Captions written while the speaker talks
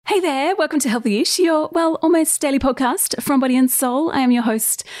welcome to Healthy-ish, your, almost daily podcast from Body and Soul. I am your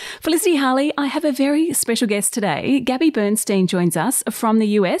host, Felicity Harley. I have a very special guest today. Gabby Bernstein joins us from the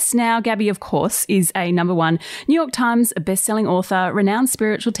US. Now, Gabby, of course, is a #1 New York Times best-selling author, renowned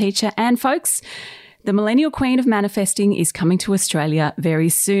spiritual teacher, and folks, the Millennial Queen of Manifesting is coming to Australia very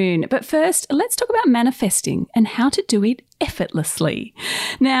soon. But first, let's talk about manifesting and how to do it effortlessly.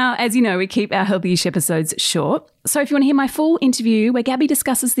 Now, as you know, we keep our Healthy-ish episodes short. So if you want to hear my full interview where Gabby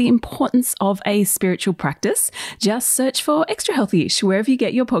discusses the importance of a spiritual practice, just search for Extra Healthy-ish wherever you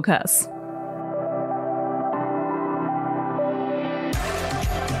get your podcasts.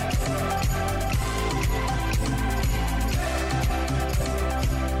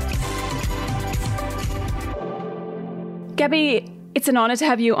 Gabby, it's an honour to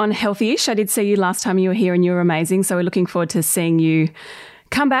have you on Healthy-ish. I did see you last time you were here and you were amazing. So we're looking forward to seeing you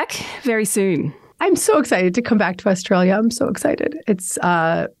come back very soon. I'm so excited to come back to Australia. I'm so excited. It's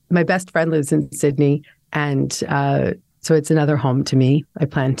my best friend lives in Sydney, and so it's another home to me. I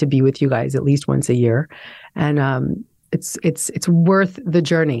plan to be with you guys at least once a year, and it's worth the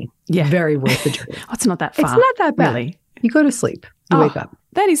journey. Yeah, very worth the journey. It's not that far. It's not that bad. Really. You go to sleep, you wake up.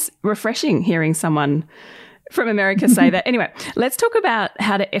 That is refreshing hearing someone from America say that. Anyway, let's talk about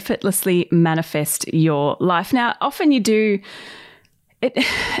how to effortlessly manifest your life. Now, often you do it.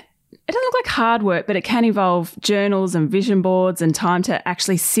 It doesn't look like hard work, but it can involve journals and vision boards and time to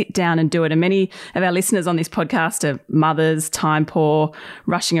actually sit down and do it. And many of our listeners on this podcast are mothers, time poor,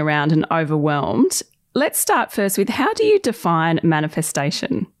 rushing around and overwhelmed. Let's start first with, how do you define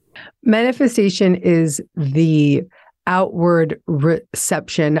manifestation? Manifestation is the outward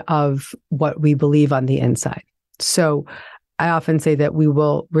reception of what we believe on the inside. So I often say that we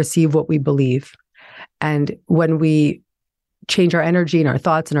will receive what we believe. And when we change our energy and our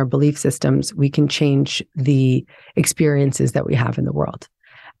thoughts and our belief systems, we can change the experiences that we have in the world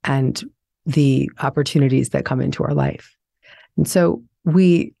and the opportunities that come into our life. And so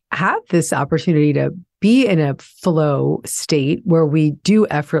we have this opportunity to be in a flow state where we do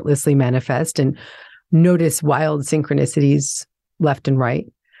effortlessly manifest and notice wild synchronicities left and right.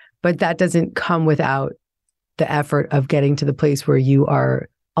 But that doesn't come without the effort of getting to the place where you are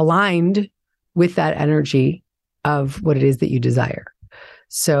aligned with that energy of what it is that you desire.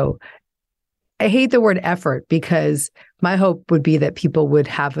 So I hate the word effort, because my hope would be that people would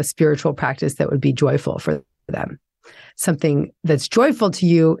have a spiritual practice that would be joyful for them. Something that's joyful to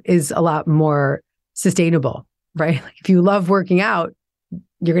you is a lot more sustainable, right? Like if you love working out,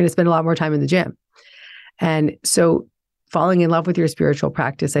 you're going to spend a lot more time in the gym. And so falling in love with your spiritual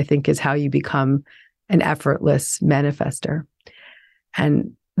practice, I think, is how you become an effortless manifester.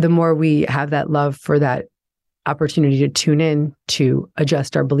 And the more we have that love for that opportunity to tune in, to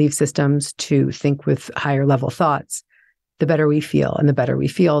adjust our belief systems, to think with higher level thoughts, the better we feel. And the better we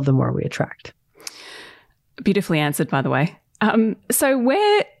feel, the more we attract. Beautifully answered, by the way. So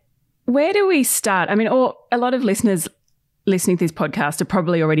where do we start? I mean, a lot of listeners listening to this podcast are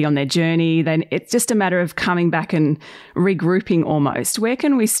probably already on their journey. Then it's just a matter of coming back and regrouping almost. Where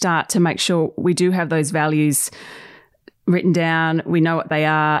can we start to make sure we do have those values written down, we know what they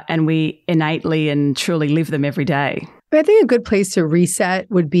are, and we innately and truly live them every day? I think a good place to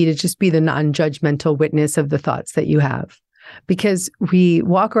reset would be to just be the non-judgmental witness of the thoughts that you have. Because we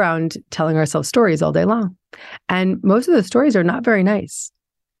walk around telling ourselves stories all day long. And most of the stories are not very nice.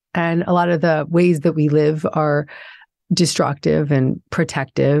 And a lot of the ways that we live are destructive and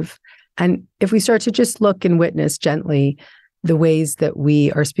protective. And if we start to just look and witness gently the ways that we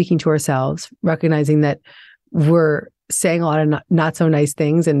are speaking to ourselves, recognizing that we're saying a lot of not so nice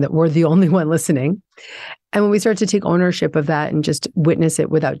things and that we're the only one listening. And when we start to take ownership of that and just witness it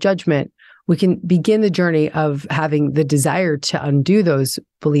without judgment, we can begin the journey of having the desire to undo those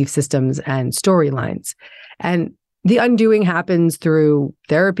belief systems and storylines. And the undoing happens through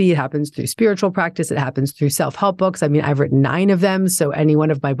therapy. It happens through spiritual practice. It happens through self-help books. I mean, I've written 9 of them, so any one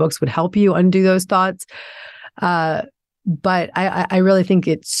of my books would help you undo those thoughts. But I really think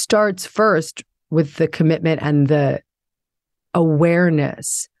it starts first with the commitment and the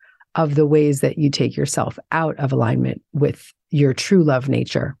awareness of the ways that you take yourself out of alignment with your true love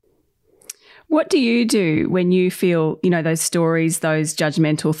nature. What do you do when you feel, those stories, those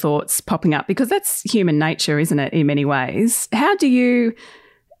judgmental thoughts popping up? Because that's human nature, isn't it, in many ways? How do you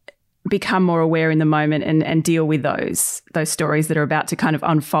become more aware in the moment and deal with those stories that are about to kind of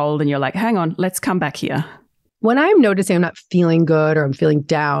unfold and you're like, hang on, let's come back here? When I'm noticing I'm not feeling good or I'm feeling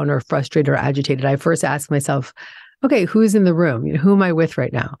down or frustrated or agitated, I first ask myself, okay, who's in the room? Who am I with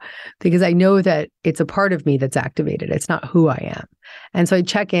right now? Because I know that it's a part of me that's activated. It's not who I am. And so I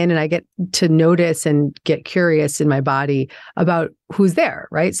check in and I get to notice and get curious in my body about who's there,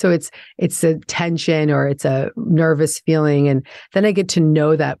 right? So it's a tension or it's a nervous feeling. And then I get to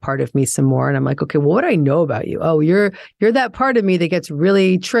know that part of me some more. And I'm like, okay, well, what do I know about you? Oh, you're that part of me that gets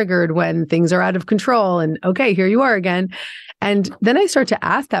really triggered when things are out of control. And okay, here you are again. And then I start to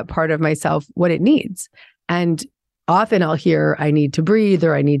ask that part of myself what it needs. And often I'll hear, I need to breathe,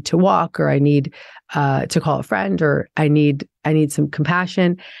 or I need to walk, or I need to call a friend, or I need some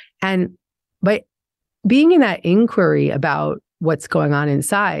compassion. And by being in that inquiry about what's going on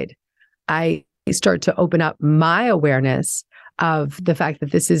inside, I start to open up my awareness of the fact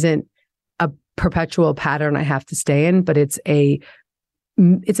that this isn't a perpetual pattern I have to stay in, but it's a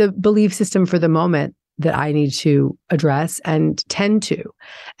belief system for the moment that I need to address and tend to,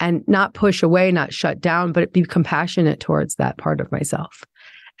 and not push away, not shut down, but be compassionate towards that part of myself.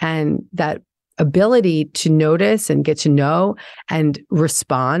 And that ability to notice and get to know and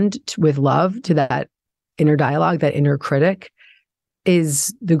respond with love to that inner dialogue, that inner critic,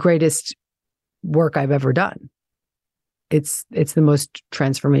 is the greatest work I've ever done. It's the most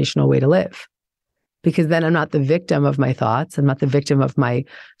transformational way to live. Because then I'm not the victim of my thoughts. I'm not the victim of my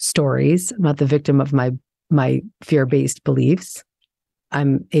stories. I'm not the victim of my fear-based beliefs.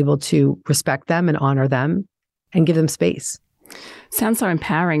 I'm able to respect them and honor them and give them space. Sounds so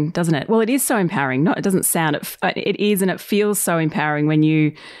empowering, doesn't it? Well, it is so empowering. No, it doesn't sound. It is, and it feels so empowering when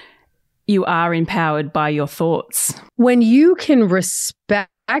you are empowered by your thoughts. When you can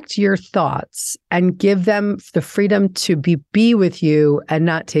respect your thoughts and give them the freedom to be with you and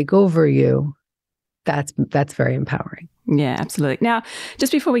not take over you, that's very empowering. Yeah, absolutely. Now,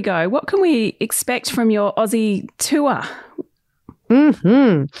 just before we go, what can we expect from your Aussie tour?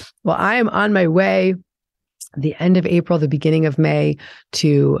 Well, I am on my way the end of April, the beginning of May,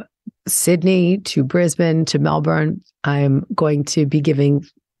 to Sydney, to Brisbane, to Melbourne. I'm going to be giving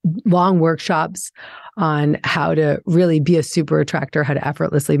long workshops on how to really be a super attractor, how to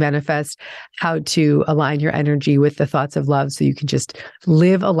effortlessly manifest, how to align your energy with the thoughts of love so you can just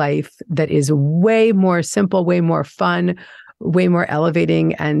live a life that is way more simple, way more fun, way more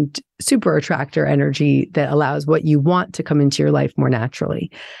elevating, and super attractor energy that allows what you want to come into your life more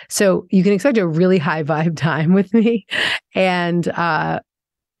naturally. So you can expect a really high vibe time with me. And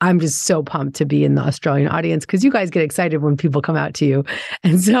I'm just so pumped to be in the Australian audience because you guys get excited when people come out to you.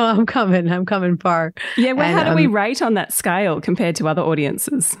 And so I'm coming far. Yeah, well, how do we rate on that scale compared to other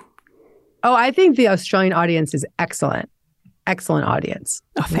audiences? Oh, I think the Australian audience is excellent. Excellent audience.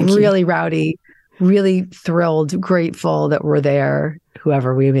 Oh, thank you. Really rowdy, really thrilled, grateful that we're there,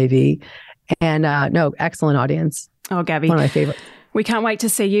 whoever we may be. And no, excellent audience. Oh, Gabby. One of my favorites. We can't wait to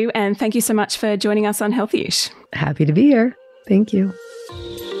see you. And thank you so much for joining us on Healthyish. Happy to be here. Thank you.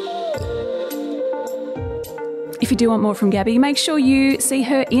 If you do want more from Gabby, make sure you see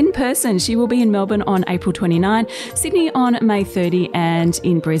her in person. She will be in Melbourne on April 29, Sydney on May 30, and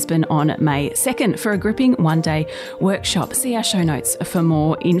in Brisbane on May 2nd for a gripping one-day workshop. See our show notes for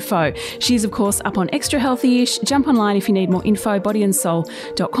more info. She's, of course, up on Extra Healthyish. Jump online if you need more info,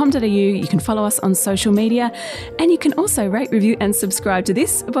 bodyandsoul.com.au. You can follow us on social media, and you can also rate, review, and subscribe to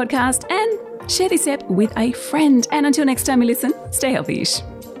this podcast and share this ep with a friend. And until next time you listen, stay healthyish.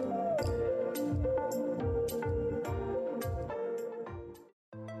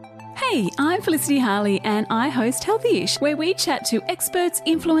 Hey, I'm Felicity Harley and I host Healthyish, where we chat to experts,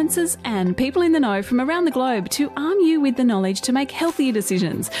 influencers and people in the know from around the globe to arm you with the knowledge to make healthier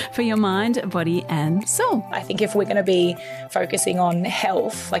decisions for your mind, body and soul. I think if we're going to be focusing on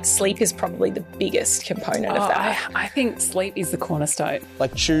health, like sleep is probably the biggest component of that. I think sleep is the cornerstone.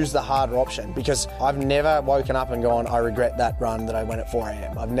 Like choose the harder option, because I've never woken up and gone, I regret that run that I went at 4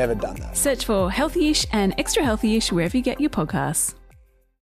 a.m. I've never done that. Search for Healthyish and Extra Healthyish wherever you get your podcasts.